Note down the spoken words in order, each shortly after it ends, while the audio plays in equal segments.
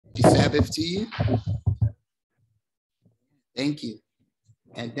Sabbath to you. Thank you.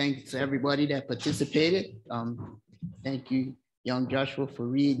 And thanks to everybody that participated. Thank you, young Joshua, for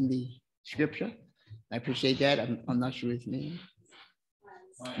reading the scripture. I appreciate that. I'm not sure his name.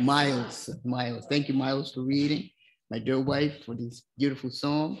 Miles. Thank you, Miles, for reading. My dear wife, for this beautiful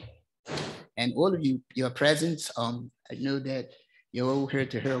song. And all of you, your presence. I know that you're all here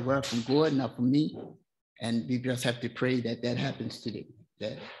to hear a word from God, not from me. And we just have to pray that that happens today,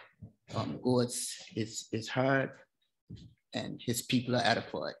 that God's is heard and his people are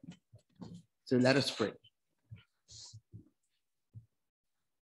edified. So let us pray.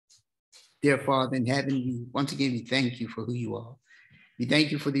 Dear Father in heaven, we once again, we thank you for who you are. We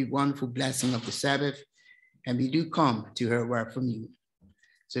thank you for the wonderful blessing of the Sabbath, and we do come to hear a word from you.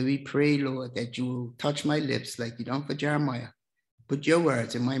 So we pray, Lord, that you will touch my lips like you done for Jeremiah. Put your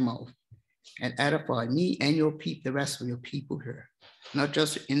words in my mouth and edify me and your people, the rest of your people here, not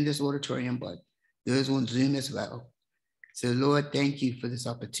just in this auditorium, but those on Zoom as well. So Lord, thank you for this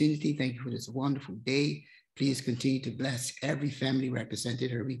opportunity. Thank you for this wonderful day. Please continue to bless every family represented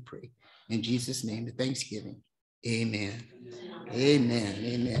here, we pray. In Jesus' name, the thanksgiving. Amen. Amen.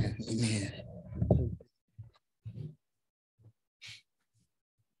 Amen. Amen.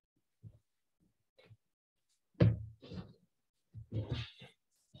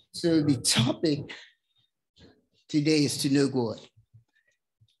 So the topic today is to know God.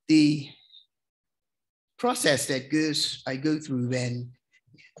 The process that I go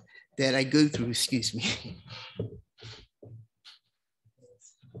through, excuse me.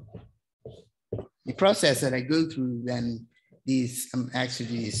 The process that I go through when these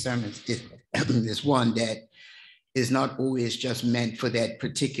sermons is one that is not always just meant for that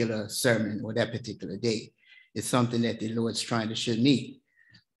particular sermon or that particular day. It's something that the Lord's trying to show me.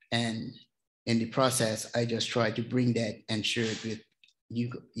 And in the process, I just try to bring that and share it with you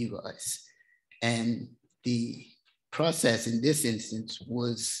guys. And the process in this instance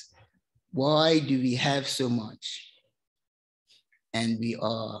was, why do we have so much and we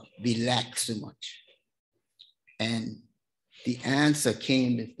lack so much? And the answer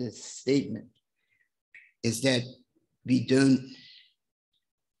came with this statement, is that we don't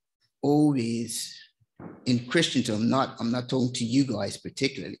always, in Christendom, I'm not talking to you guys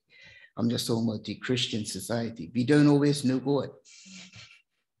particularly, I'm just talking about the Christian society. We don't always know God.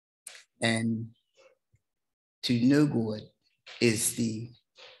 And to know God is the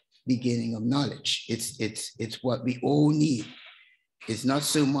beginning of knowledge. It's what we all need. It's not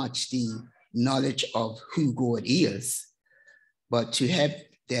so much the knowledge of who God is, but to have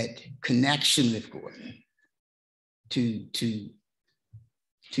that connection with God, to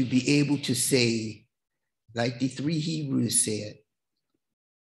be able to say, like the three Hebrews said,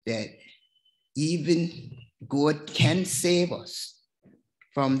 that even God can save us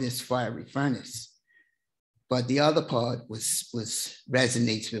from this fiery furnace. But the other part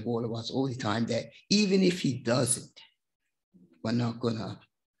resonates with all of us all the time, that even if he doesn't, we're not gonna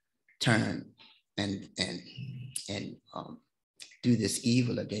turn and do this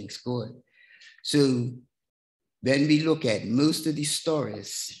evil against God. So when we look at most of these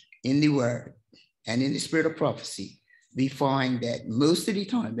stories in the word and in the spirit of prophecy, we find that most of the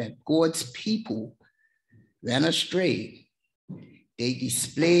time that God's people ran astray, they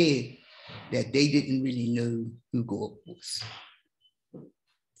displayed that they didn't really know who God was.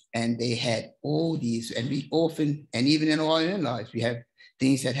 And they had all these, and we often, and even in our own lives, we have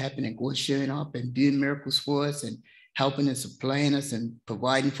things that happen and God showing up and doing miracles for us and helping and supplying us and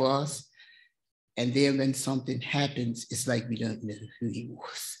providing for us. And then when something happens, it's like we don't know who he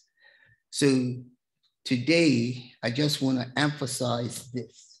was. So today, I just want to emphasize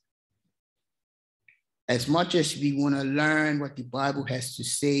this. As much as we want to learn what the Bible has to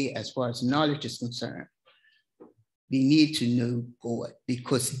say as far as knowledge is concerned, we need to know God,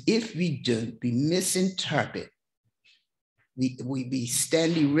 because if we don't, we misinterpret. We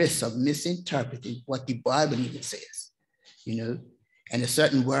stand the risk of misinterpreting what the Bible even says, and there's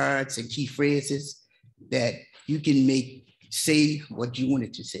certain words and key phrases that you can say what you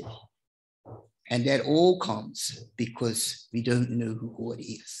wanted to say. And that all comes because we don't know who God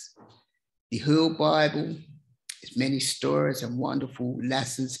is. The whole Bible, there's many stories and wonderful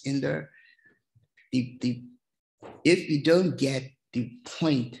lessons in there. If we don't get the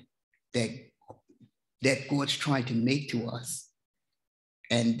point that God's trying to make to us,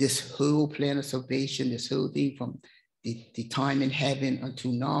 and this whole plan of salvation, this whole thing from the time in heaven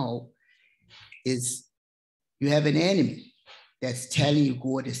until now, is you have an enemy that's telling you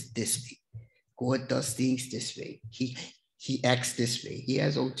God is this way. God does things this way. He acts this way. He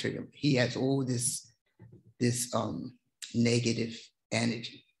has ulterior. He has all this negative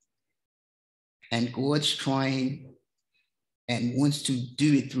energy. And God's trying and wants to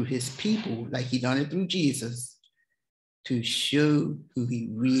do it through his people, like he done it through Jesus, to show who he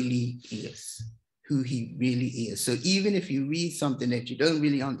really is, who he really is. So even if you read something that you don't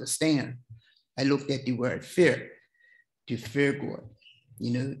really understand, I looked at the word fear, to fear God,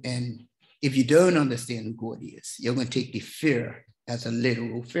 and if you don't understand who God is, you're going to take the fear as a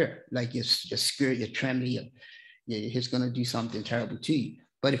literal fear, like you're scared, you're trembling, he's going to do something terrible to you.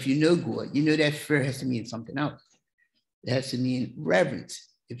 But if you know God, you know that fear has to mean something else. It has to mean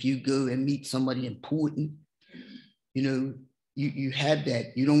reverence. If you go and meet somebody important, you have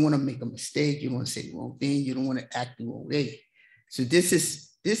that. You don't want to make a mistake. You don't want to say the wrong thing. You don't want to act the wrong way. So this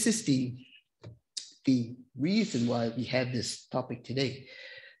is the reason why we have this topic today,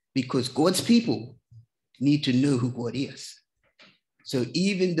 because God's people need to know who God is. So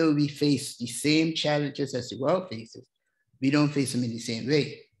even though we face the same challenges as the world faces, we don't face them in the same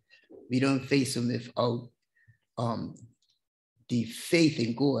way. We don't face them without the faith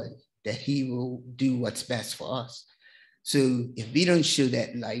in God that he will do what's best for us. So if we don't show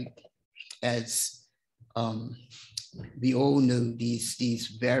that light, as we all know,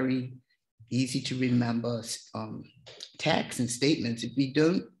 these very easy to remember texts and statements, if we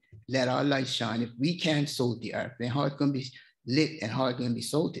don't let our light shine, if we can't salt the earth, then how it's going to be lit and how it's going to be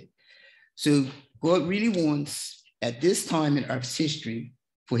salted. So God really wants, at this time in Earth's history,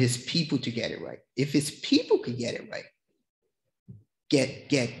 for his people to get it right. If his people could get it right,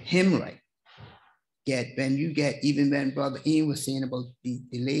 get him right. Even when Brother Ian was saying about the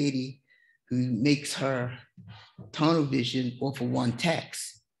lady who makes her tunnel vision off of one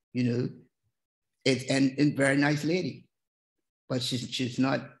text, and very nice lady, but she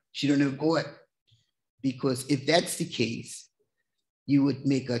don't know God. Because if that's the case, you would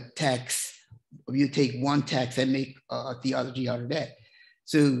make a text, or you take one text and make a theology out of that.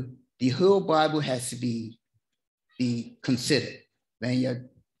 So the whole Bible has to be considered when you're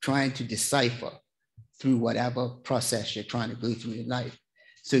trying to decipher through whatever process you're trying to go through in life.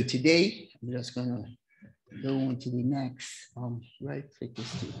 So today, I'm just gonna go on to the next, right, click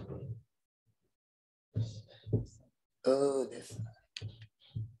this too. Oh, that's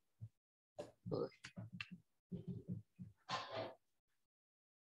good.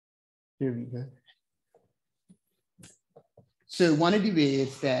 Here we go. So one of the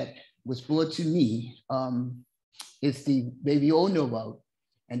ways that was brought to me is the way we all know about,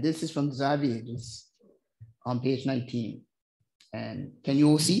 and this is from Xavier, this on page 19. And can you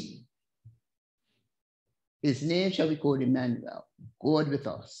all see? His name shall be called Emmanuel, God with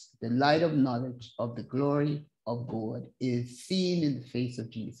us. The light of knowledge of the glory of God is seen in the face of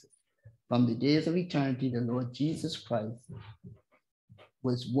Jesus. From the days of eternity, the Lord Jesus Christ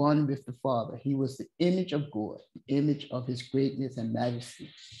was one with the Father. He was the image of God, the image of his greatness and majesty,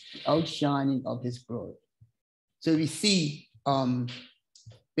 the outshining of his glory. So we see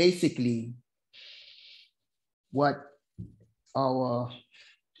basically what our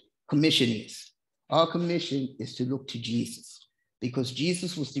commission is. Our commission is to look to Jesus, because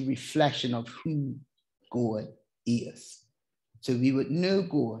Jesus was the reflection of who God is. So we would know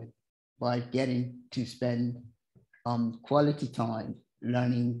God by getting to spend quality time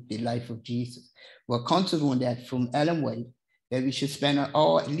learning the life of Jesus. We're counted on that from Ellen White, that we should spend an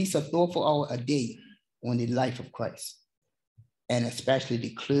hour, at least a thoughtful hour a day, on the life of Christ, and especially the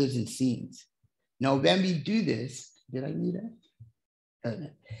closing scenes. Now, when we do this, did I do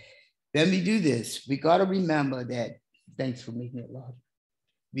that? When we do this, we got to remember that, thanks for making it larger.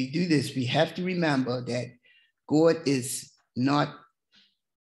 We do this, we have to remember that God is not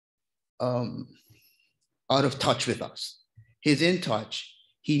out of touch with us. He's in touch.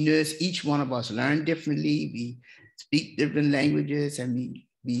 He knows each one of us learn differently. We speak different languages, and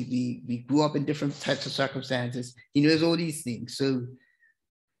we grew up in different types of circumstances. He knows all these things. So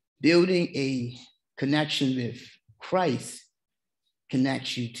building a connection with Christ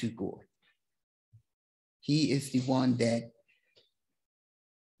connects you to God. He is the one that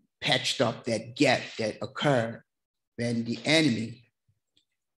patched up that gap that occurred when the enemy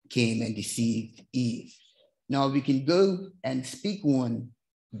came and deceived Eve. Now we can go and speak on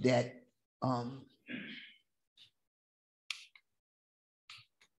that.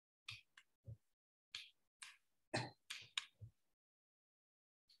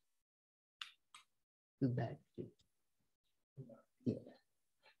 Go back. Yeah.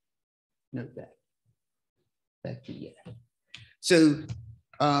 No, back. Back to yeah. So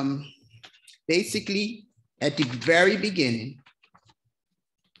basically, at the very beginning,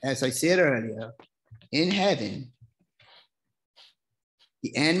 as I said earlier, in heaven,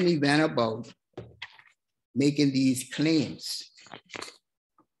 the enemy went about making these claims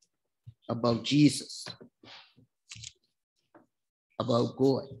about Jesus, about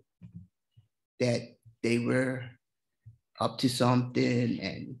God, that they were up to something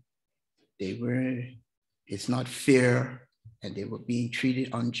and it's not fair, and they were being treated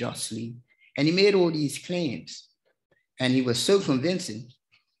unjustly. And he made all these claims, and he was so convincing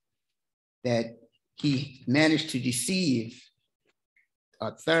that he managed to deceive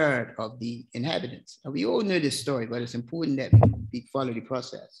a third of the inhabitants. And we all know this story, but it's important that we follow the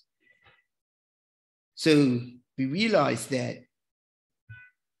process. So we realize that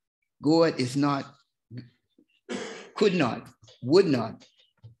God is not, could not, would not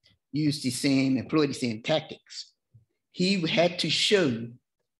employ the same tactics. He had to show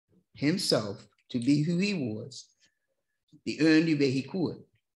himself to be who he was the only way he could,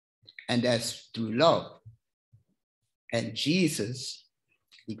 and that's through love. And Jesus,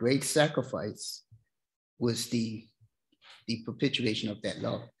 the great sacrifice, was the perpetuation of that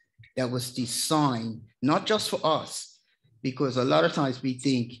love. That was the sign, not just for us, because a lot of times we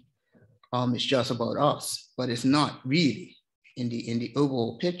think it's just about us, but it's not really in the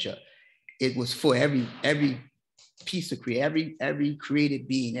overall picture. It was for every piece of creation, every created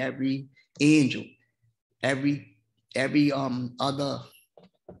being, every angel, every other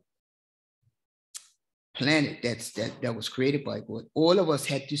planet that was created by God. All of us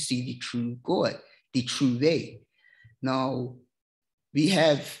had to see the true God, the true way. Now, we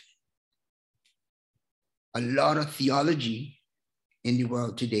have a lot of theology in the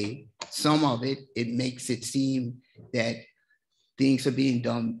world today. Some of it makes it seem that things are being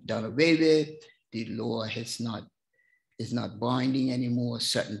done away with. The law is not binding anymore.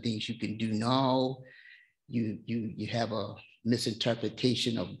 Certain things you can do now. You have a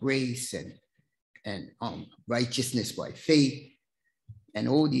misinterpretation of grace and righteousness by faith, and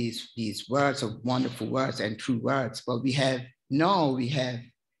all these words are wonderful words and true words. But we have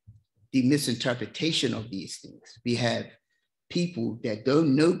the misinterpretation of these things. We have people that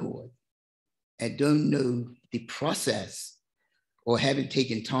don't know God and don't know the process, or haven't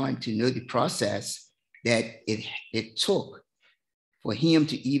taken time to know the process that it took for him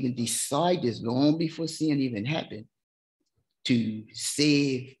to even decide this long before sin even happened, to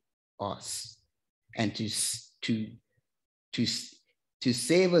save us and to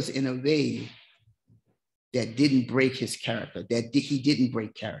save us in a way that didn't break his character, that he didn't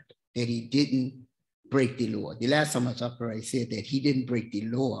break character, that he didn't break the law. The last time I was up here, I said that he didn't break the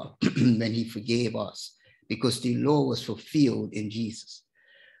law when he forgave us, because the law was fulfilled in Jesus.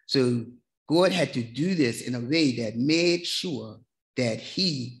 So God had to do this in a way that made sure that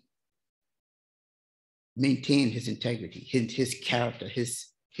he maintained his integrity, his character,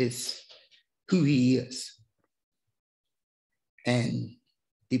 his who he is. And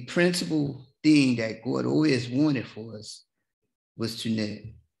the principal thing that God always wanted for us was to know.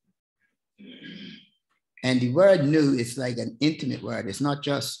 And the word know is like an intimate word. It's not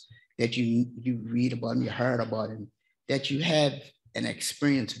just that you read about him, you heard about him, that you have an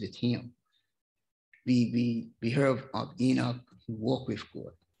experience with him. We heard of Enoch, who walked with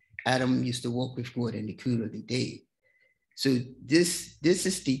God. Adam used to walk with God in the cool of the day. So this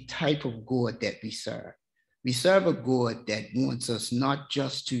is the type of God that we serve. We serve a God that wants us not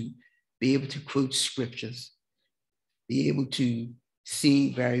just to be able to quote scriptures, be able to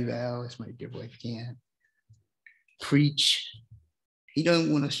sing very well, as my dear wife can, preach. He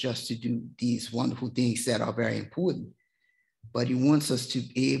don't want us just to do these wonderful things that are very important, but he wants us to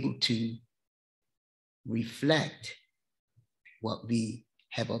be able to reflect what we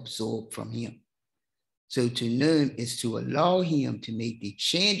have absorbed from him. So to know him is to allow him to make the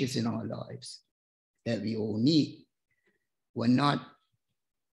changes in our lives that we all need. We're not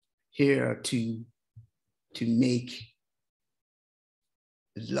here to make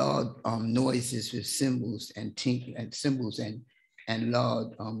loud noises with cymbals and tinkling and cymbals and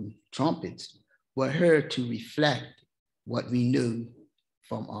loud trumpets. We're here to reflect what we know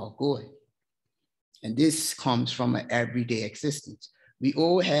from our God. And this comes from an everyday existence. We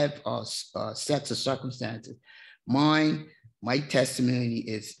all have our sets of circumstances. My testimony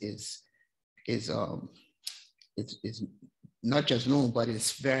is not just known, but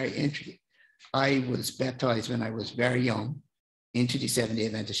it's very intricate. I was baptized when I was very young into the Seventh-day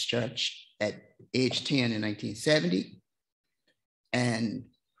Adventist Church at age 10 in 1970. And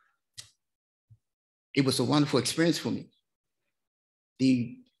it was a wonderful experience for me.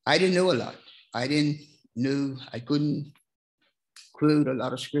 I didn't know a lot. I couldn't quote a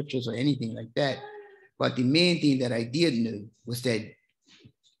lot of scriptures or anything like that. But the main thing that I did know was that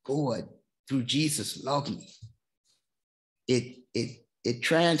God, through Jesus, loved me. It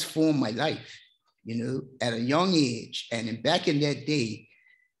transformed my life, at a young age. And back in that day,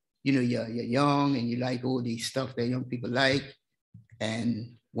 you're young and you like all these stuff that young people like.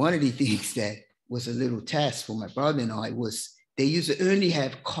 And one of the things that was a little test for my brother and I was they used to only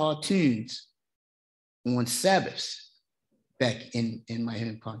have cartoons on Sabbaths back in my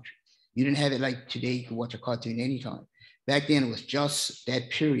home country. You didn't have it like today, you could watch a cartoon anytime. Back then, it was just that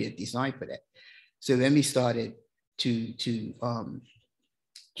period designed for that. So when we started to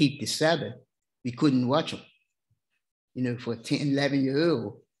keep the Sabbath, we couldn't watch them, for 10,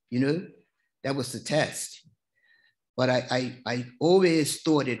 11-year-old, that was the test. But I always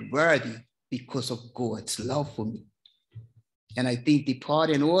thought it worthy because of God's love for me. And I think the part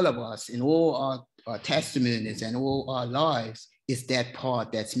in all of us, in all our testimonies and all our lives, is that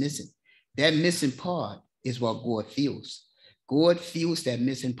part that's missing. That missing part is what God feels. God feels that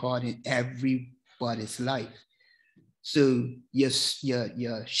missing part in everybody's life. So you're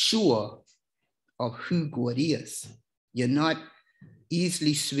sure of who God is. You're not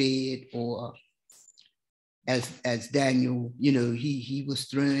easily swayed, or as Daniel, he was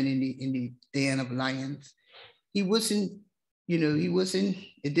thrown in the den of lions. He wasn't,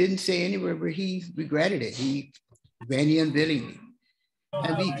 it didn't say anywhere where he regretted it. He ran unwillingly.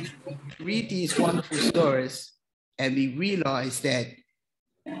 And we read these wonderful stories and we realize that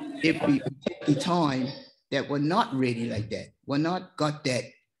if we take the time that we're not ready like that, we're not got that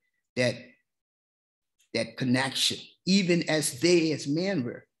connection, even as they as men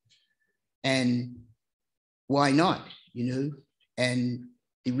were. And why not, And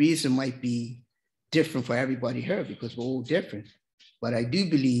the reason might be different for everybody here because we're all different. But I do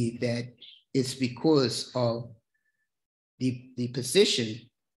believe that it's because of the position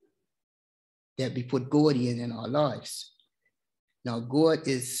that we put God in our lives. Now, God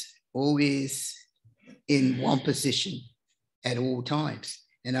is always in one position at all times.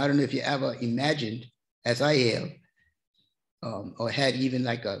 And I don't know if you ever imagined, as I have, or had even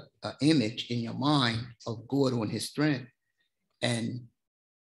like an image in your mind of God on his throne. And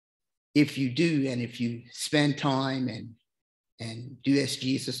if you do, and if you spend time and do as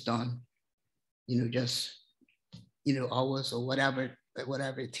Jesus done, just, hours or whatever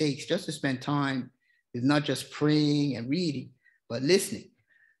it takes, just to spend time with not just praying and reading, but listening.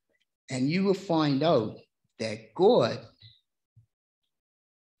 And you will find out that God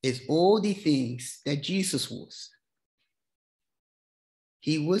is all the things that Jesus was.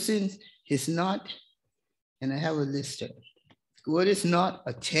 He's not, and I have a list here. God is not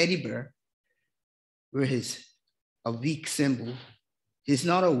a teddy bear where he's a weak symbol. He's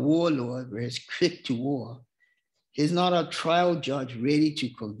not a warlord where he's quick to war. He's not a trial judge ready to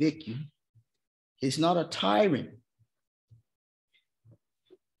convict you. He's not a tyrant.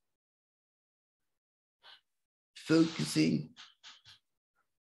 Forcing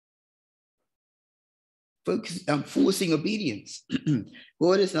obedience.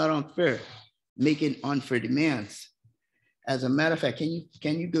 God is not unfair, making unfair demands. As a matter of fact,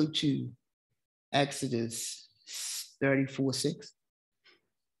 can you go to Exodus 34:6?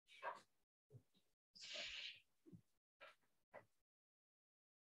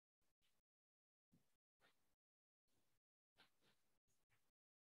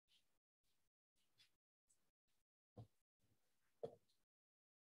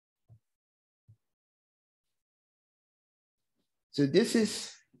 So this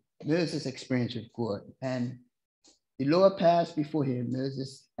is Moses' experience with God. And the Lord passed before him,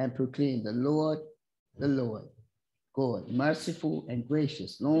 Moses, and proclaimed, the Lord, God, merciful and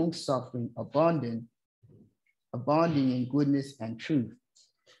gracious, long-suffering, abounding in goodness and truth.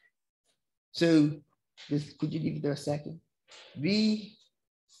 So could you give it there a second? We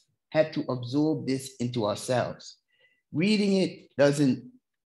have to absorb this into ourselves. Reading it doesn't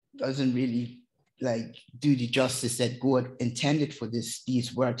really do the justice that God intended for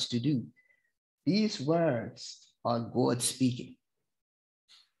these words to do. These words are God speaking.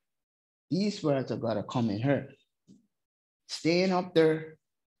 These words are going to come in her. Staying up there,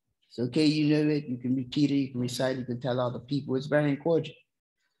 it's okay, you know it, you can repeat it, you can recite it, you can tell other people, it's very encouraging.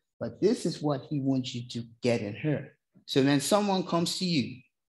 But this is what he wants you to get in her. So when someone comes to you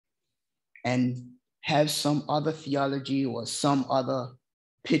and have some other theology or some other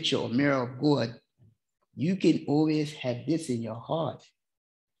picture or mirror of God, you can always have this in your heart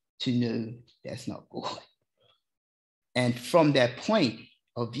to know that's not God. And from that point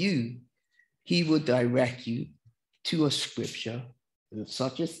of view, he will direct you to a scripture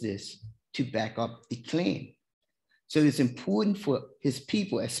such as this to back up the claim. So it's important for his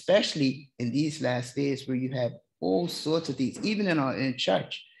people, especially in these last days where you have all sorts of things, even in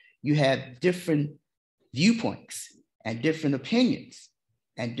church, you have different viewpoints and different opinions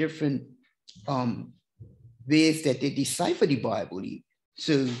and different ways that they decipher the Bible.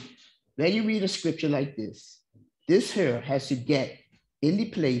 So when you read a scripture like this here has to get in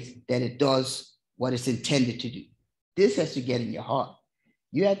the place that it does what it's intended to do. This has to get in your heart.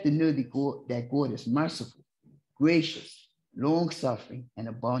 You have to know that God is merciful, gracious, long-suffering, and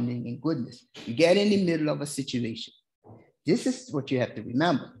abounding in goodness. You get in the middle of a situation. This is what you have to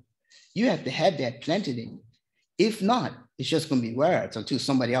remember. You have to have that planted in you. If not, it's just going to be words until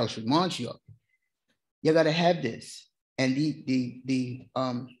somebody else reminds you of it. You got to have this. And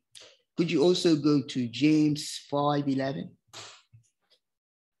could you also go to James 5:11?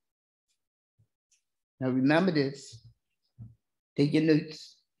 Now remember this. Take your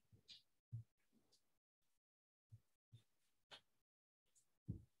notes.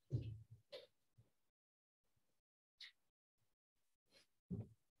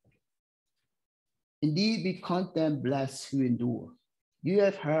 Indeed, we count them blessed who endure. You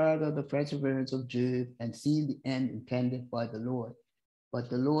have heard of the perseverance of Job and seen the end intended by the Lord. But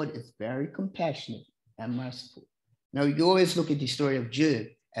the Lord is very compassionate and merciful. Now, you always look at the story of Job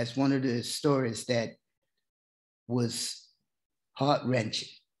as one of the stories that was heart-wrenching,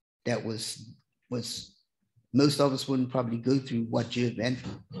 that was most of us wouldn't probably go through what Job went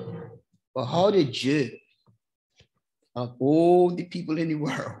through. But how did Job, of all the people in the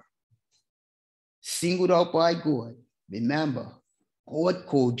world, singled out by God, remember, God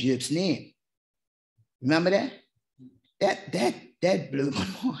called Job's name. Remember that? That blew my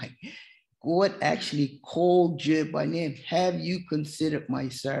mind. God actually called Job by name. Have you considered my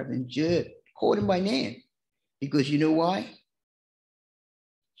servant Job? Called him by name. Because you know why?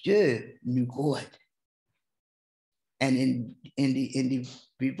 Job knew God. And in the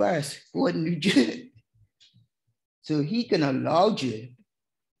reverse, God knew Job. So he can allow Job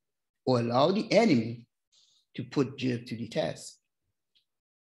or allow the enemy to put Job to the test.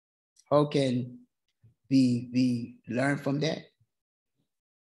 How can we learn from that?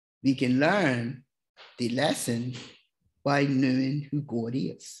 We can learn the lesson by knowing who God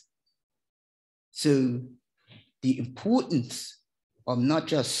is. So the importance of not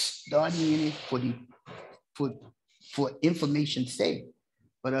just studying it for information's sake,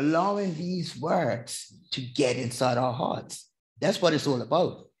 but allowing these words to get inside our hearts. That's what it's all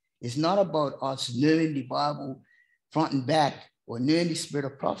about. It's not about us knowing the Bible front and back or knowing the spirit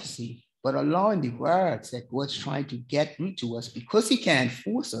of prophecy, but allowing the words that God's trying to get through to us, because he can't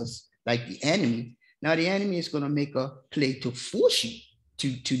force us like the enemy. Now the enemy is going to make a play to force you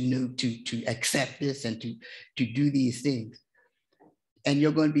to know, to accept this and to do these things. And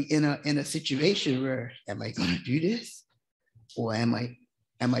you're going to be in a situation where, am I going to do this? Or am I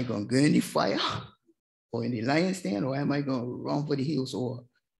going to go in the fire or in the lion's den, or am I going to run for the hills? Or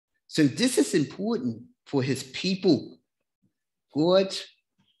so this is important for his people. The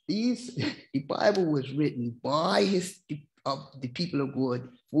Bible was written by the people of God,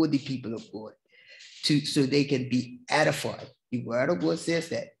 for the people of God, so they can be edified. The word of God says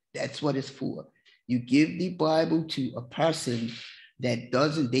that. That's what it's for. You give the Bible to a person that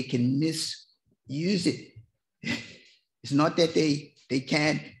doesn't, they can misuse it. It's not that they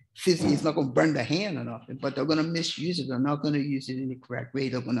can't physically, it's not going to burn their hand or nothing, but they're going to misuse it. They're not going to use it in the correct way.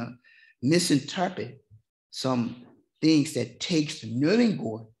 They're going to misinterpret some things that takes knowing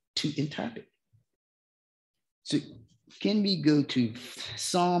God to interpret. So can we go to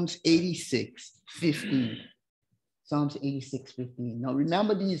Psalms 86:15? Psalms 86:15. Now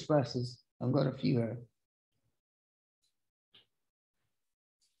remember these verses. I've got a few here.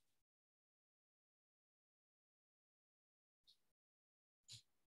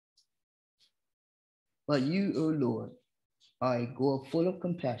 But you, O Lord, are a God full of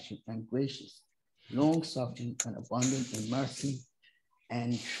compassion and gracious, long-suffering and abundant in mercy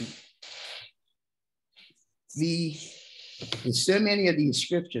and truth. There's so many of these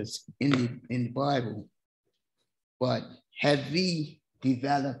scriptures in the Bible, but have we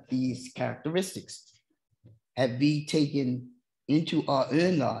developed these characteristics? Have we taken into our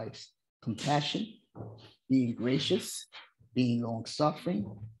own lives compassion, being gracious, being long-suffering,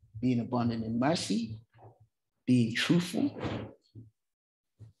 being abundant in mercy, being truthful?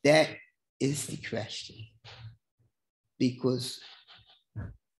 That is the question. Because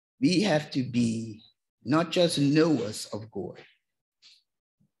we have to be not just knowers of God,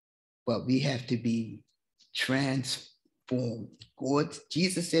 but we have to be transformed.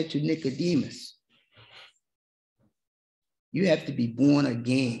 Jesus said to Nicodemus, you have to be born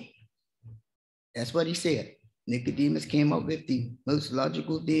again. That's what he said. Nicodemus came up with the most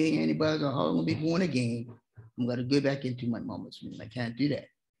logical thing anybody's like, how am I going to be born again? I'm going to go back into my mama's womb. I can't do that.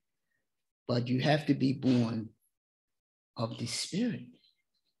 But you have to be born of the Spirit.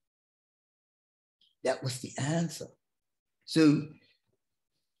 That was the answer. So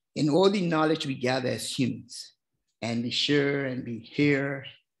in all the knowledge we gather as humans, and we share and we hear,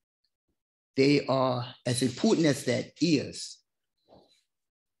 they are as important as that is.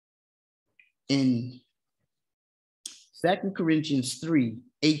 In 2 Corinthians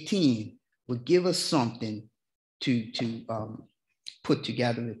 3:18 will give us something to put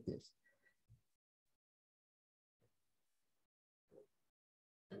together with this.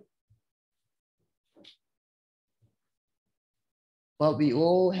 But we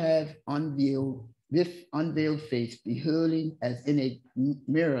all have unveiled face, beholding as in a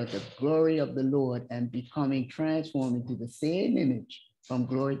mirror the glory of the Lord, and becoming transformed into the same image from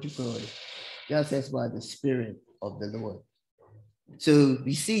glory to glory, just as by the Spirit of the Lord. So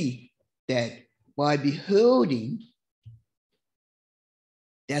we see that by beholding,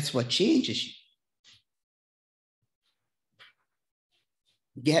 that's what changes you.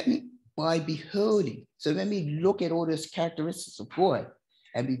 Get me? By beholding. So when we look at all those characteristics of God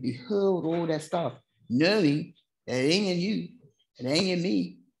and we behold all that stuff, knowing that it ain't in you, it ain't in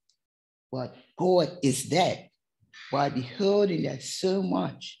me, but God is that. By beholding that so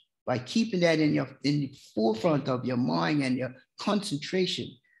much, by keeping that in the forefront of your mind and your concentration,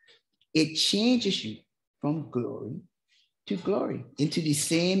 it changes you from glory to glory into the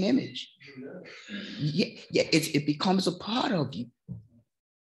same image. It becomes a part of you.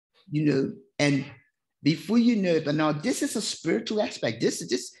 And before you know it, but now this is a spiritual aspect.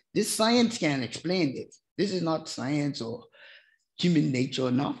 This science can't explain this. This is not science or human nature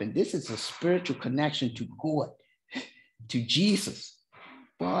or nothing. This is a spiritual connection to God, to Jesus,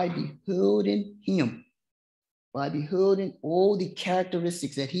 by beholding him, by beholding all the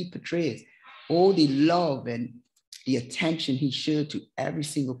characteristics that he portrays, all the love and the attention he showed to every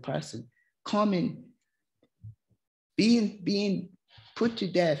single person, coming, being put to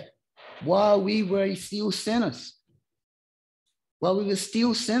death while we were still sinners, while we were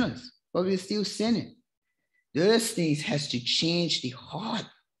still sinning. Those things has to change the heart.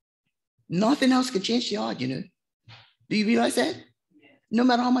 Nothing else can change the heart, Do you realize that? No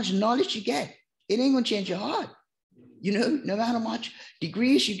matter how much knowledge you get, it ain't gonna change your heart. No matter how much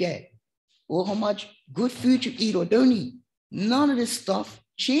degrees you get, or how much good food you eat or don't eat, none of this stuff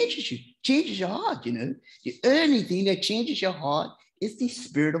changes your heart, The only thing that changes your heart is the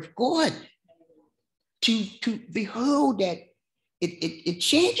Spirit of God. To behold that it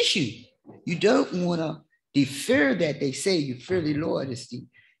changes you. You don't want to, the fear that they say you fear the Lord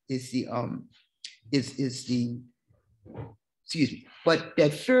but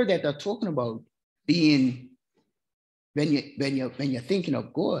that fear that they're talking about being when you're thinking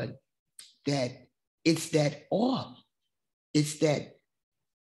of God, that it's that awe, it's that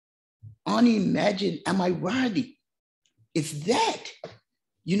unimagined, am I worthy? It's that,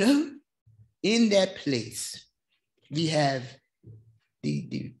 in that place, we have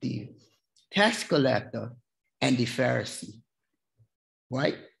the tax collector and the Pharisee,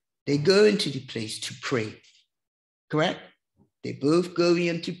 right? They go into the place to pray, correct? They both go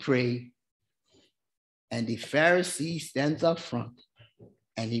in to pray, and the Pharisee stands up front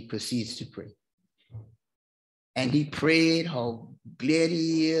and he proceeds to pray. And he prayed how glad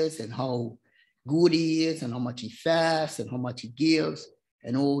he is and how good he is and how much he fasts and how much he gives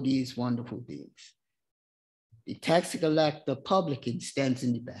and all these wonderful things. The tax collector publican stands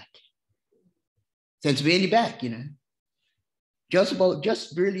in the back. Stands way in the back, just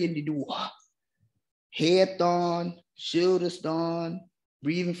barely in the door. Head down, shoulders down,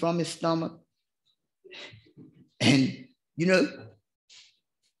 breathing from his stomach. And,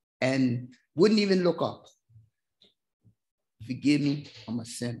 and wouldn't even look up. Forgive me, I'm a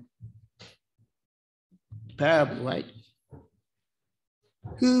sinner. Parable, right?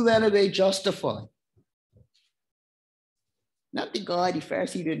 Who went away justified? Not the guy, the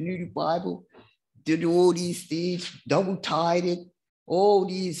Pharisee that knew the Bible, did all these things, double-tided, all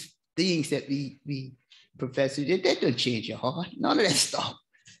these things that we profess. That don't change your heart. None of that stuff.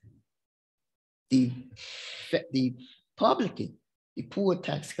 The publican, the poor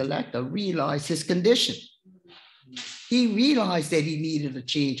tax collector, realized his condition. He realized that he needed a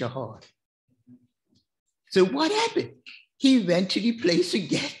change of heart. So what happened? He went to the place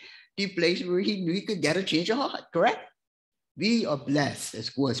where he knew he could get a change of heart, correct? We are blessed as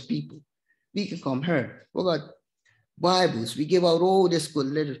God's people. We can come here. We got Bibles. We give out all this good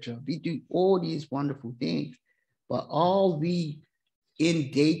literature. We do all these wonderful things. But are we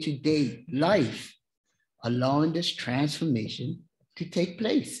in day-to-day life allowing this transformation to take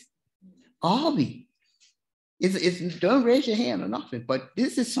place? Are we? Don't raise your hand or nothing, but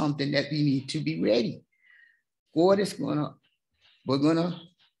this is something that we need to be ready. God is we're gonna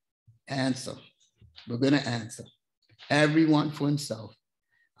answer. We're gonna answer. Everyone for himself.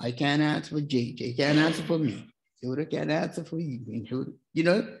 I can't answer for Jay. Jay can't answer for me. Yoda can't answer for you. And Yoda, you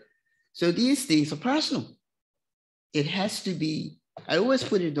know? So these things are personal. It has to be, I always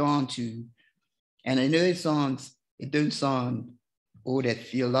put it on to, and I know it don't sound all that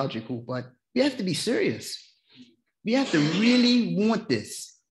theological, but we have to be serious. We have to really want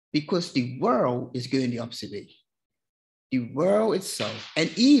this because the world is going the opposite way. The world itself, and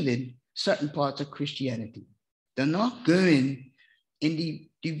even certain parts of Christianity, they're not going in the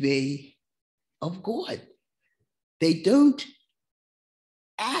way of God. They don't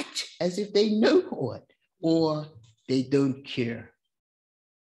act as if they know God, or they don't care.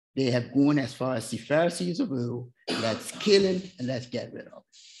 They have gone as far as the Pharisees of old. Let's kill him and let's get rid of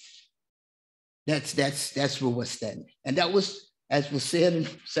him. That's where we're standing. And that was, as was said in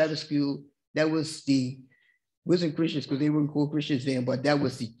Sabbath school, that was wasn't Christians because they weren't called Christians then, but that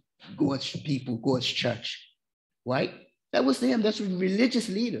was the God's people, God's church, right? That was them. That's religious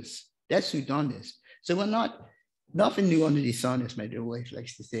leaders. That's who done this. So we're nothing new under the sun, as my dear wife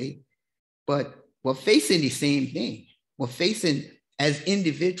likes to say, but we're facing the same thing. We're facing, as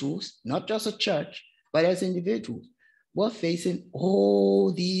individuals, not just a church, but as individuals, we're facing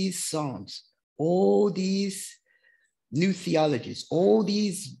all these psalms, all these new theologies, all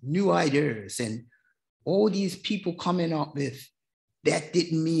these new ideas, and all these people coming up with that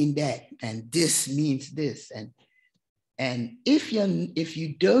didn't mean that, and this means this. And if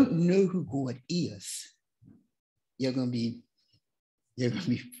you don't know who God is, you're gonna be all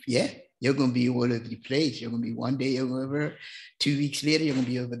over the place. You're gonna be one day you're over, 2 weeks later you're gonna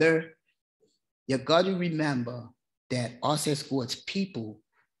be over there. You got to remember that us as God's people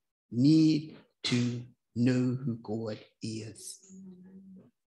need to know who God is.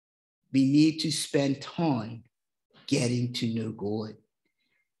 We need to spend time getting to know God.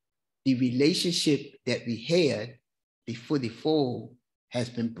 The relationship that we had before the fall has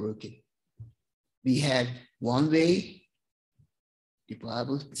been broken. We had one way, the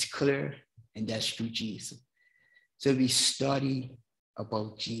Bible is clear, and that's through Jesus. So we study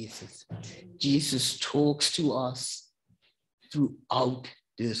about Jesus. Jesus talks to us throughout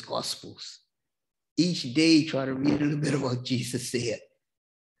those Gospels. Each day, try to read a little bit about Jesus there.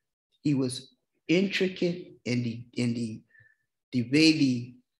 He was intricate in the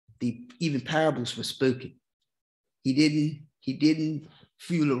way the even parables were spoken. He didn't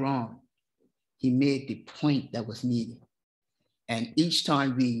fool around. He made the point that was needed. And each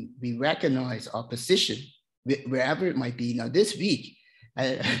time we recognize our position, wherever it might be. Now this week,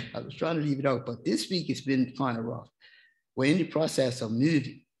 I was trying to leave it out, but this week it's been kind of rough. We're in the process of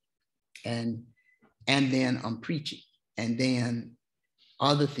moving, and then I'm preaching, and then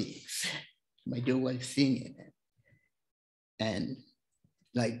other things. My dear wife singing, and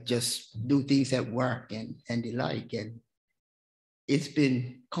like just do things at work and the like. And it's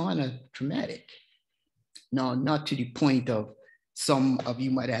been kind of traumatic. No, not to the point of some of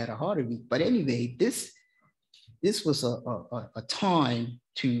you might have had a harder week, but anyway, this was a time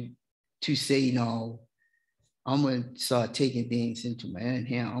to say, no, I'm going to start taking things into my own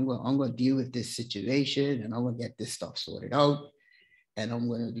hand. I'm going to deal with this situation, and I'm going to get this stuff sorted out, and I'm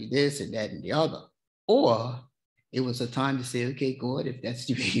going to do this and that and the other. Or it was a time to say, okay, God, if that's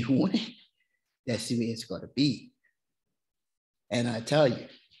the way you want it, that's the way it's going to be. And I tell you,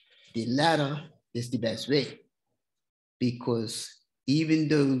 the latter is the best way, because even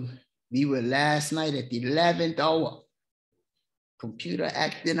though we were last night at the 11th hour, computer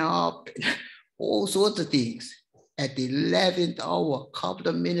acting up, all sorts of things, at the 11th hour, a couple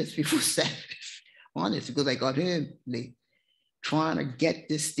of minutes before service, honest, because I got him late, trying to get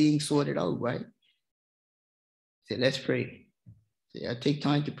this thing sorted out, right? Say, let's pray. Say, I take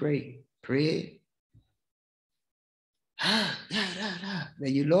time to pray. Pray.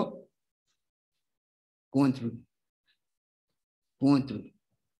 Then you look, going through.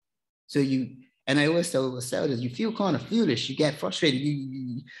 So and I always tell ourselves, you feel kind of foolish, you get frustrated,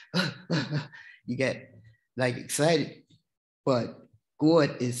 you get like excited, but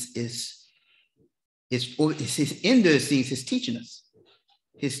God is in those things, he's teaching us.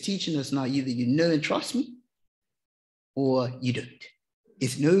 He's teaching us now, either you know and trust me, or you don't.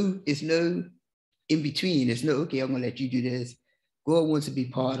 It's no in between. It's no, okay, I'm gonna let you do this. God wants to be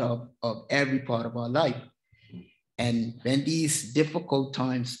part of every part of our life. And when these difficult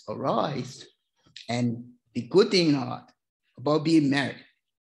times arise, and the good thing about being married,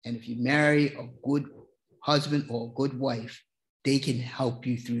 and if you marry a good husband or a good wife, they can help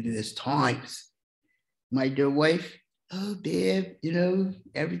you through those times. My dear wife, oh, babe,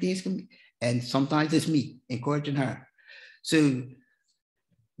 everything's gonna be, and sometimes it's me encouraging her. So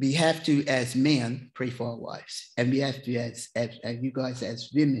we have to, as men, pray for our wives. And we have to, as you guys,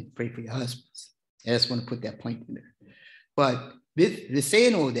 as women, pray for your husbands. I just want to put that point in there. But with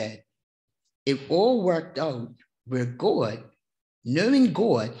saying all that, it all worked out where God, knowing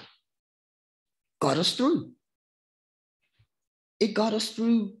God, got us through. It got us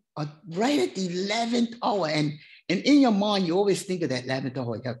through right at the 11th hour. And in your mind, you always think of that 11th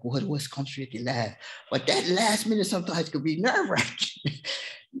hour. Yeah, God always comes straight at the last. But that last minute sometimes could be nerve-wracking.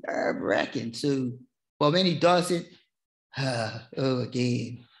 Nerve-wracking. So, but when he does it,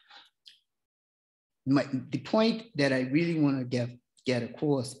 again. The point that I really want to get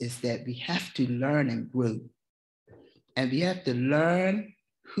across is that we have to learn and grow. And we have to learn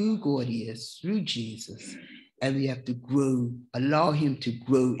who God is through Jesus. And we have to grow, allow him to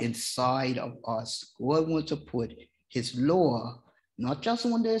grow inside of us. God wants to put his law, not just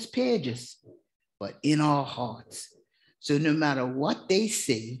on those pages, but in our hearts. So no matter what they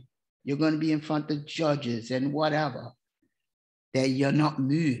say, you're going to be in front of judges and whatever, that you're not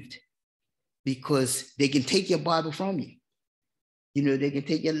moved, because they can take your Bible from you. You know, they can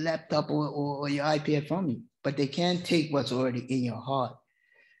take your laptop or your iPad from you, but they can't take what's already in your heart.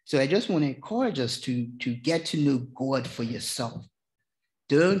 So I just want to encourage us to get to know God for yourself.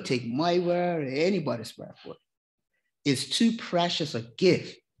 Don't take my word or anybody's word for it. It's too precious a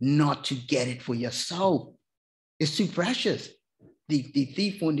gift not to get it for yourself. It's too precious. The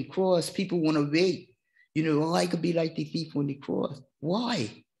thief on the cross, people want to wait. You know, oh, I could be like the thief on the cross.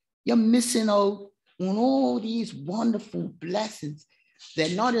 Why? You're missing out on all these wonderful blessings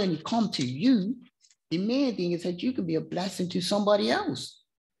that not only come to you, the main thing is that you can be a blessing to somebody else.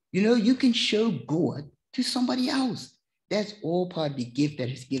 You know, you can show God to somebody else. That's all part of the gift that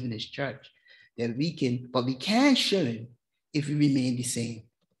is given his church. That we can, but we can't show him if we remain the same.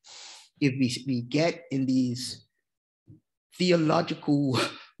 If we get in these theological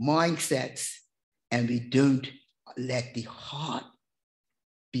mindsets and we don't let the heart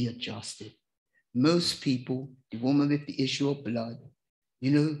be adjusted. Most people, the woman with the issue of blood,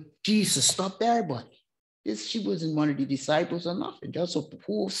 you know, Jesus stopped everybody. She wasn't one of the disciples or nothing, just a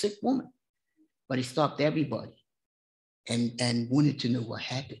poor, sick woman. But he stopped everybody and wanted to know what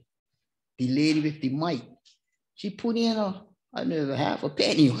happened. The lady with the mite, she put in half a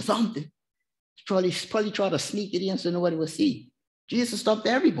penny or something. She probably tried to sneak it in so nobody would see. Jesus stopped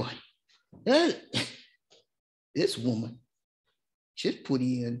everybody. This woman, she's put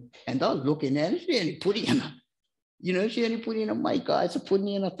in, and I was looking at it, she only put in, she only put in a mite, guys, putting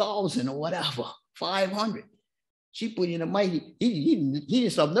in 1,000 or whatever. 500. She put in a mite. He didn't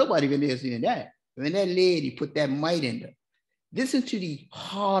stop nobody when they was doing that. When that lady put that mite in there, listen to the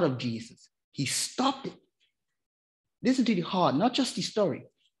heart of Jesus. He stopped it. Listen to the heart, not just the story,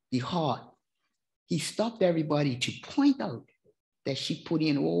 the heart. He stopped everybody to point out that she put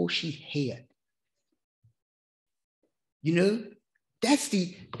in all she had. You know, that's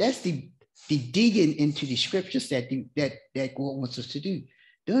the digging into the scriptures that God wants us to do.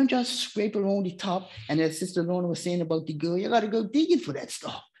 Don't just scrape around the top. And as Sister Lorna was saying about the girl, you got to go digging for that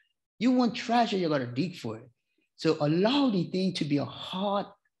stuff. You want treasure, you got to dig for it. So allow the thing to be a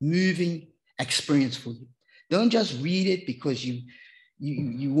heart-moving experience for you. Don't just read it because you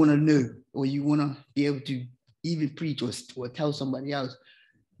want to know, or you want to be able to even preach or tell somebody else.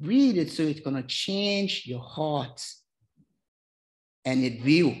 Read it so it's going to change your hearts. And it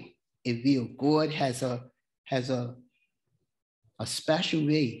will. God has a special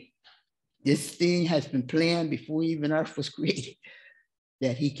way. This thing has been planned before even earth was created,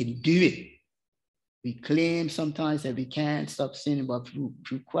 that he can do it. We claim sometimes that we can't stop sinning, but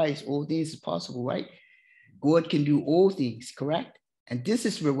through Christ, all things is possible, right? God can do all things, correct? And this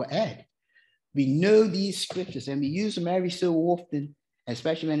is where we're at. We know these scriptures and we use them every so often,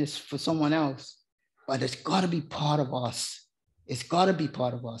 especially when it's for someone else, but it's got to be part of us. It's got to be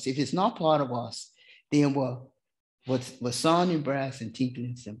part of us. If it's not part of us, then we're sounding brass and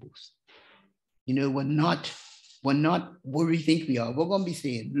tinkling cymbals. You know, we're not what we think we are. We're going to be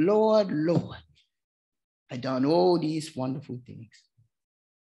saying, Lord, Lord, I done all these wonderful things.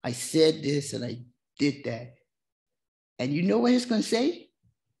 I said this and I did that. And you know what it's going to say?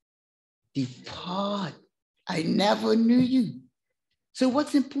 Depart. I never knew you. So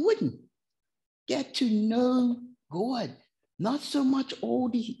what's important? Get to know God. Not so much all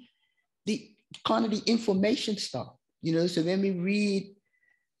the kind of the information stuff. You know, so when we read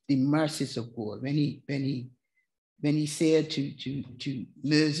the mercies of God, when he said to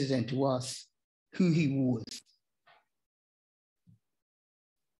Moses and to us who he was,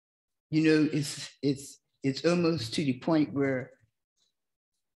 you know, it's almost to the point where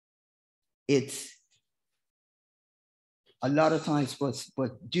it's a lot of times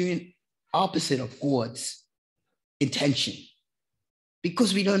but doing opposite of God's intention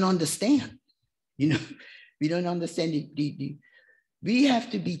because we don't understand. We don't understand we have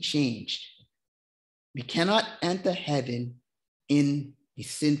to be changed. We cannot enter heaven in the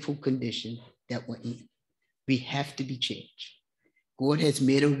sinful condition that we're in. We have to be changed. God has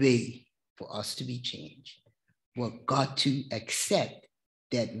made a way for us to be changed. We've got to accept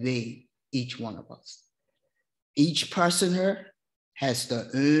that way, each one of us. Each person here has their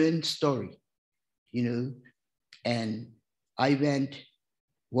own story, and we've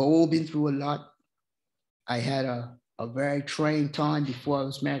all been through a lot. I had a very trying time before I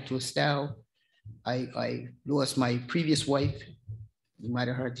was married to Estelle. I lost my previous wife. You might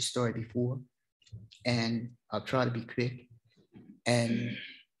have heard the story before. And I'll try to be quick. And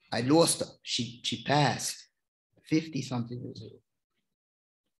I lost her. She passed 50-something years old.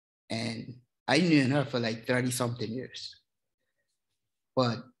 And I knew her for like 30-something years.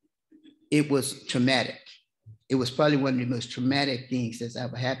 But it was traumatic. It was probably one of the most traumatic things that's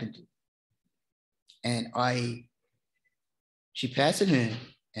ever happened to me. And she passed in,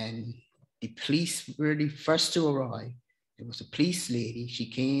 and the police were the first to arrive. It was a police lady. She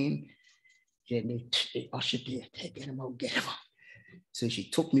came, and they ushered me, get him out, get him out. So she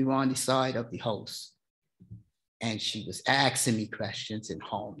took me around the side of the house, and she was asking me questions and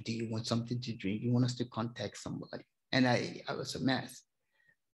home. Do you want something to drink? Do you want us to contact somebody? And I was a mess.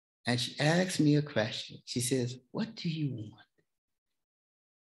 And she asked me a question. She says, what do you want?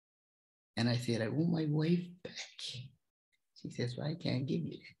 And I said, I want my wife back. She says, well, I can't give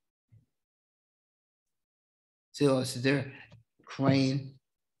you that. So I was there crying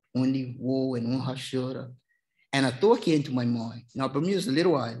on the wall and on her shoulder. And a thought came to my mind. Now, Bermuda is a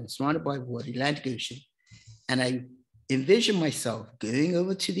little island surrounded by water, the Atlantic Ocean. And I envisioned myself going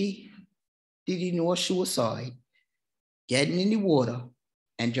over to the North Shore side, getting in the water,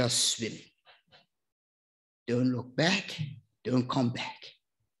 and just swimming. Don't look back, don't come back.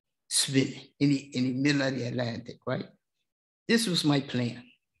 Swimming in the middle of the Atlantic, right? This was my plan.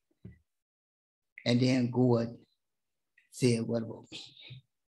 And then God said, what about me?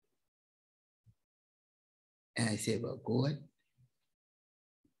 And I said, well, God,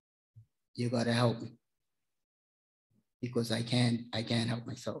 you gotta help me because I can't help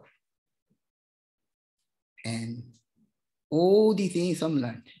myself. And all the things I'm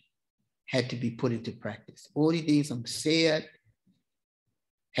learned had to be put into practice. All the things I'm said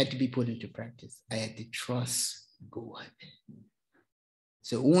had to be put into practice. I had to trust God.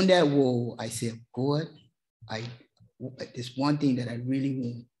 So on that wall, I said, God, there's one thing that I really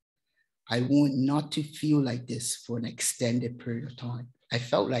want. I want not to feel like this for an extended period of time. I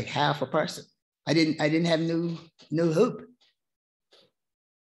felt like half a person. I didn't have no hope.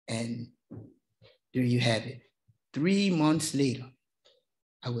 And there you have it. 3 months later,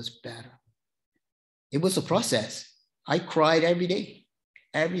 I was better. It was a process. I cried every day,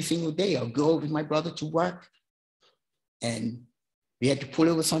 every single day. I'll go with my brother to work, and we had to pull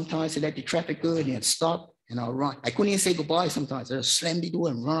over sometimes to let the traffic go, and then stop, and I'll run. I couldn't even say goodbye sometimes. I'd slam the door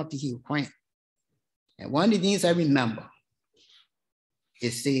and run up the hill crying. And one of the things I remember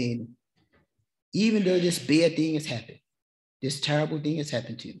is saying, even though this bad thing has happened, this terrible thing has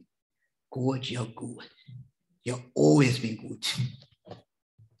happened to me, God, you're good. You've always been good to me.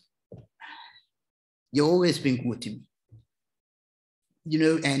 You've always been good to me.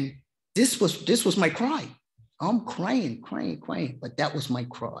 And this was my cry. I'm crying, but that was my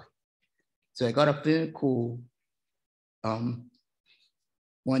cry. So I got a phone call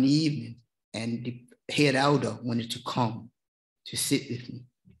one evening, and the head elder wanted to come to sit with me.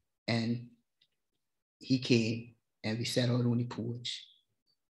 And he came, and we sat out on the porch.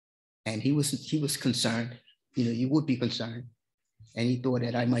 And he was concerned. You would be concerned. And he thought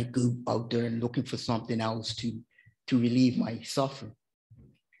that I might go out there and looking for something else to relieve my suffering.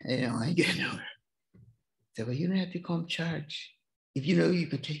 And I get nowhere. I said, well, you don't have to come to church. If you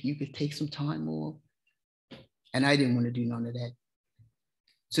could take some time off. And I didn't want to do none of that.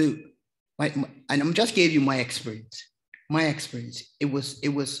 So, and I'm just gave you my experience. My experience. It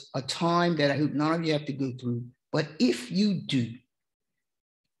was a time that I hope none of you have to go through. But if you do,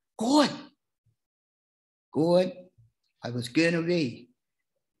 God, I was going away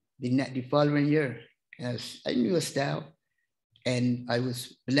the following year. I knew Estelle, and I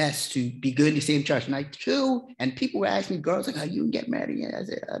was blessed to be going to the same church. And people were asking me, girls, like, how you get married yet? I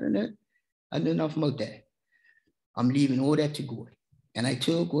said, I don't know. I know nothing about that. I'm leaving all that to God. And I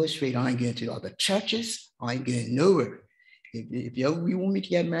told God straight, I ain't going to other churches. I ain't going nowhere. If you want me to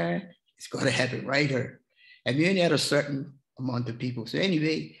get married, it's got to happen right here. And we only had a certain amount of people. So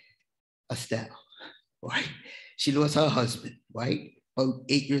anyway, Estelle, right? She lost her husband, right? About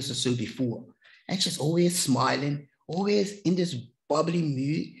 8 years or so before. And she's always smiling, always in this bubbly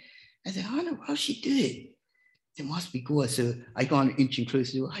mood. I said, I don't know how she did it. It must be good. So I got inching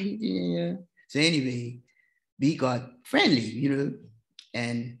closer. Yeah. So anyway, we got friendly,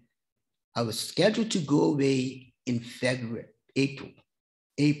 and I was scheduled to go away in February, April.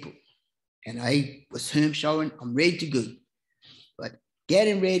 And I was home showering. I'm ready to go. But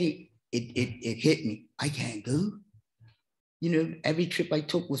getting ready, it hit me. I can't go. Every trip I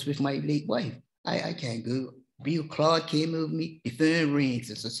took was with my late wife. I can't go. Real Claude came over me. The phone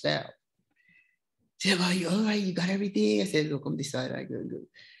rings. It's a style. She said, well, you all right? You got everything? I said, look, I'm decided I go.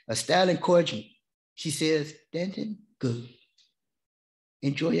 Estelle encouraged me. She says, Denton, go.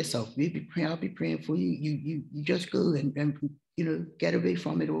 Enjoy yourself. We'll be praying. I'll be praying for you. You just go and get away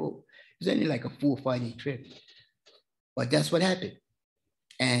from it all. It was only like a 4 or 5 day trip. But that's what happened.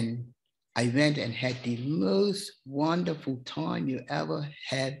 And I went and had the most wonderful time you ever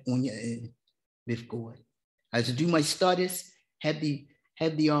had on your own with God. I had to do my studies, had the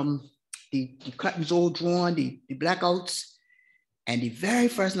curtains all drawn, the blackouts. And the very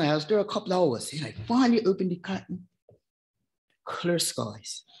first night, I was there a couple hours, and I finally opened the curtain. Clear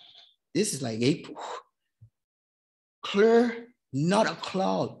skies. This is like April. Clear, not a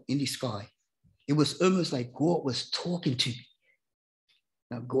cloud in the sky. It was almost like God was talking to me.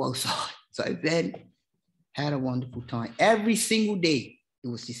 Now go outside. So I then had a wonderful time. Every single day, it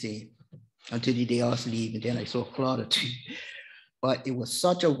was the same until the day I was leaving. Then I saw a cloud or two. But it was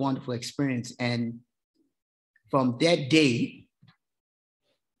such a wonderful experience. And from that day,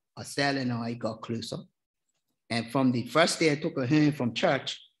 Estelle and I got closer. And from the first day I took her home from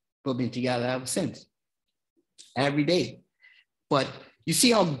church, we've been together ever since. Every day. But you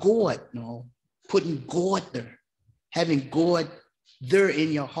see how God, putting God there, having God there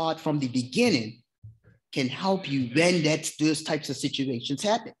in your heart from the beginning can help you when those types of situations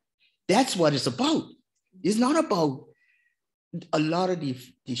happen. That's what it's about. It's not about a lot of the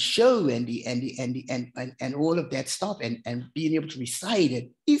show and all of that stuff and being able to recite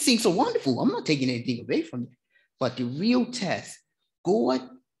it. These things are wonderful. I'm not taking anything away from it. But the real test, God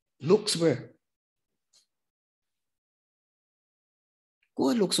looks where?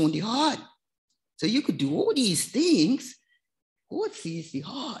 God looks on the heart. So you could do all these things. God sees the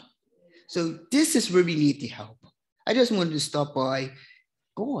heart. So this is where we need the help. I just wanted to stop by.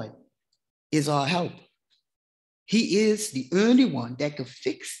 God is our help. He is the only one that can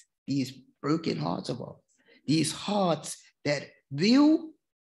fix these broken hearts of ours, these hearts that will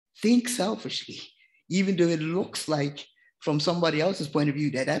think selfishly, even though it looks like from somebody else's point of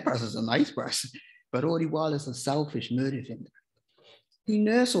view that person's a nice person, but all the while it's a selfish motive in there. He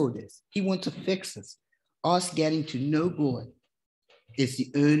knows all this. He wants to fix us. Us getting to know God is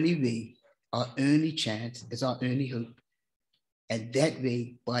the only way, our only chance, is our only hope. And that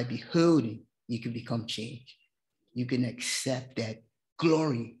way, by beholding, you can become changed. You can accept that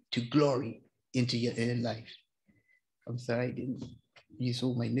glory to glory into your own life. I'm sorry I didn't use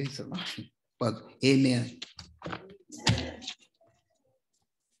all my notes a lot, but amen.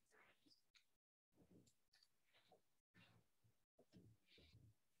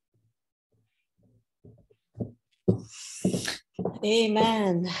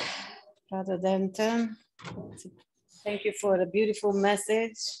 Amen. Brother Denton, thank you for the beautiful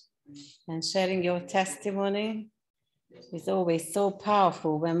message and sharing your testimony. It's always so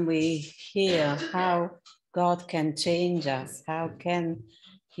powerful when we hear how God can change us, how can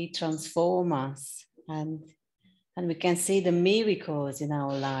He transform us, and we can see the miracles in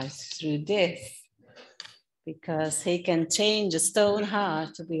our lives through this, because He can change a stone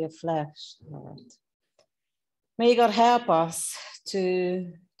heart to be a flesh, Lord. May God help us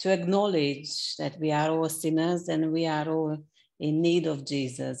to acknowledge that we are all sinners and we are all in need of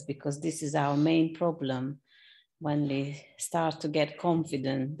Jesus, because this is our main problem when we start to get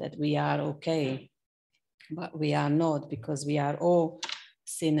confident that we are okay, but we are not, because we are all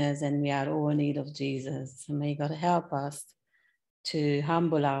sinners and we are all in need of Jesus. So may God help us to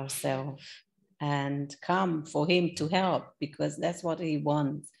humble ourselves and come for Him to help, because that's what He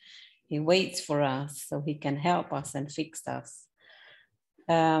wants. He waits for us so He can help us and fix us.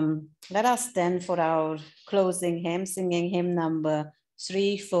 Let us stand for our closing hymn, singing hymn number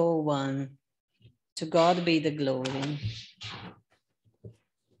 341. To God be the glory.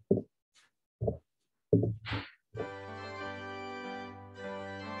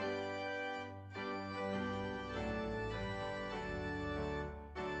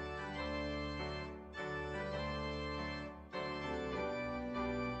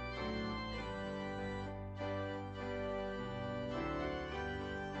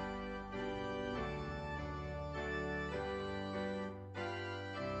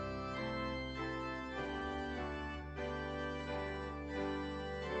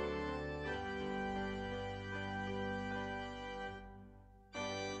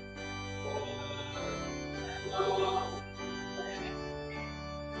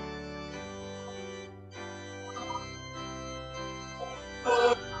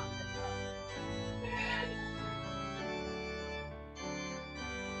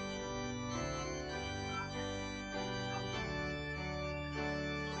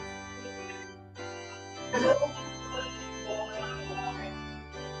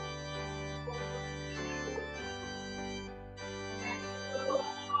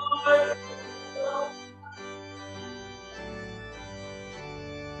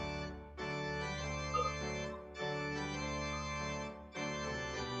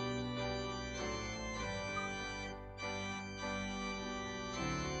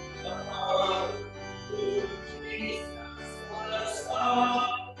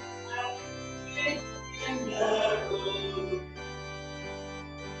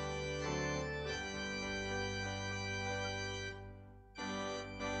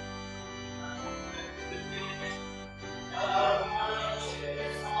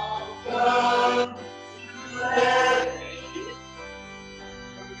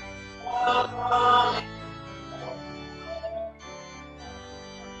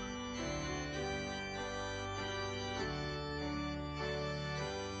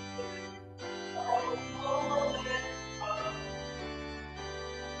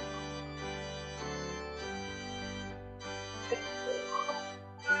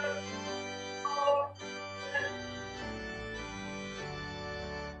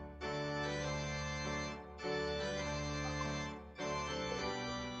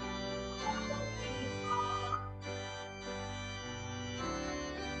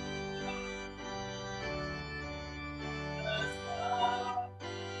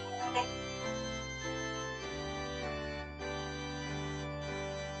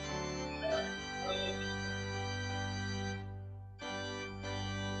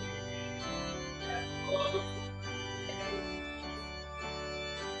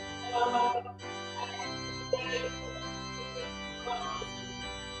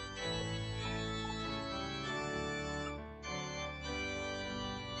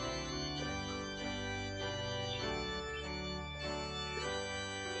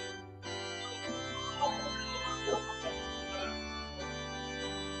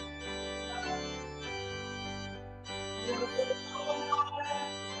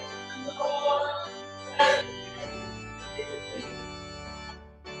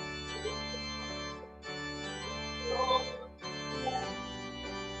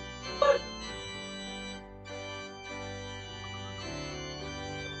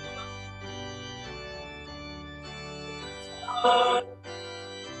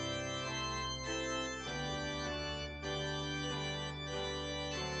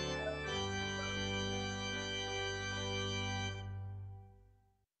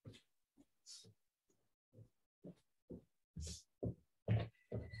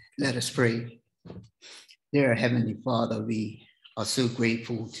 Let us pray. Dear Heavenly Father, we are so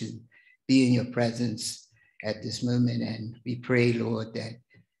grateful to be in your presence at this moment. And we pray, Lord, that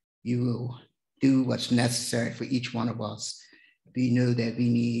you will do what's necessary for each one of us. We know that we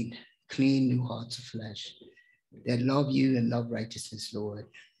need clean new hearts of flesh that love you and love righteousness, Lord,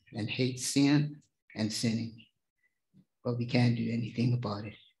 and hate sin and sinning. But we can't do anything about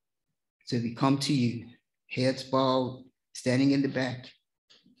it. So we come to you, heads bowed, standing in the back,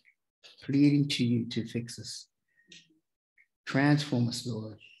 pleading to you to fix us. Transform us,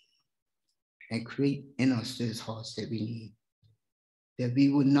 Lord, and create in us those hearts that we need. That we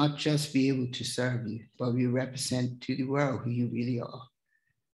would not just be able to serve you, but we represent to the world who you really are.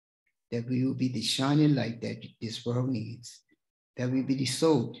 That we will be the shining light that this world needs. That we be the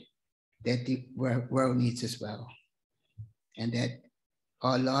salt that the world needs as well. And that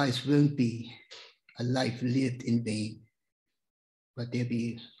our lives won't be a life lived in vain, but there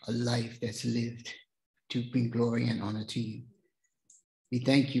be a life that's lived to bring glory and honor to you. We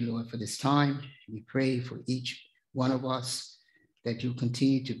thank you, Lord, for this time. We pray for each one of us that you'll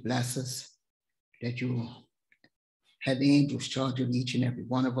continue to bless us, that you'll have angels charge of each and every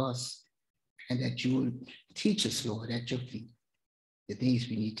one of us, and that you will teach us, Lord, at your feet, the things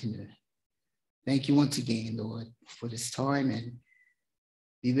we need to know. Thank you once again, Lord, for this time, and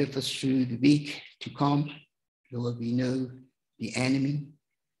be with us through the week to come. Lord, we know the enemy,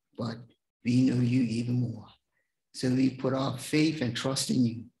 but we know you even more. So we put our faith and trust in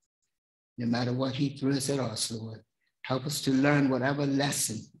you. No matter what he throws at us, Lord, help us to learn whatever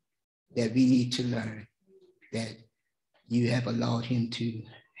lesson that we need to learn, that you have allowed him to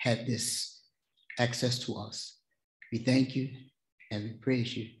have this access to us. We thank you and we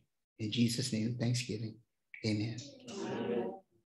praise you. In Jesus' name, thanksgiving. Amen.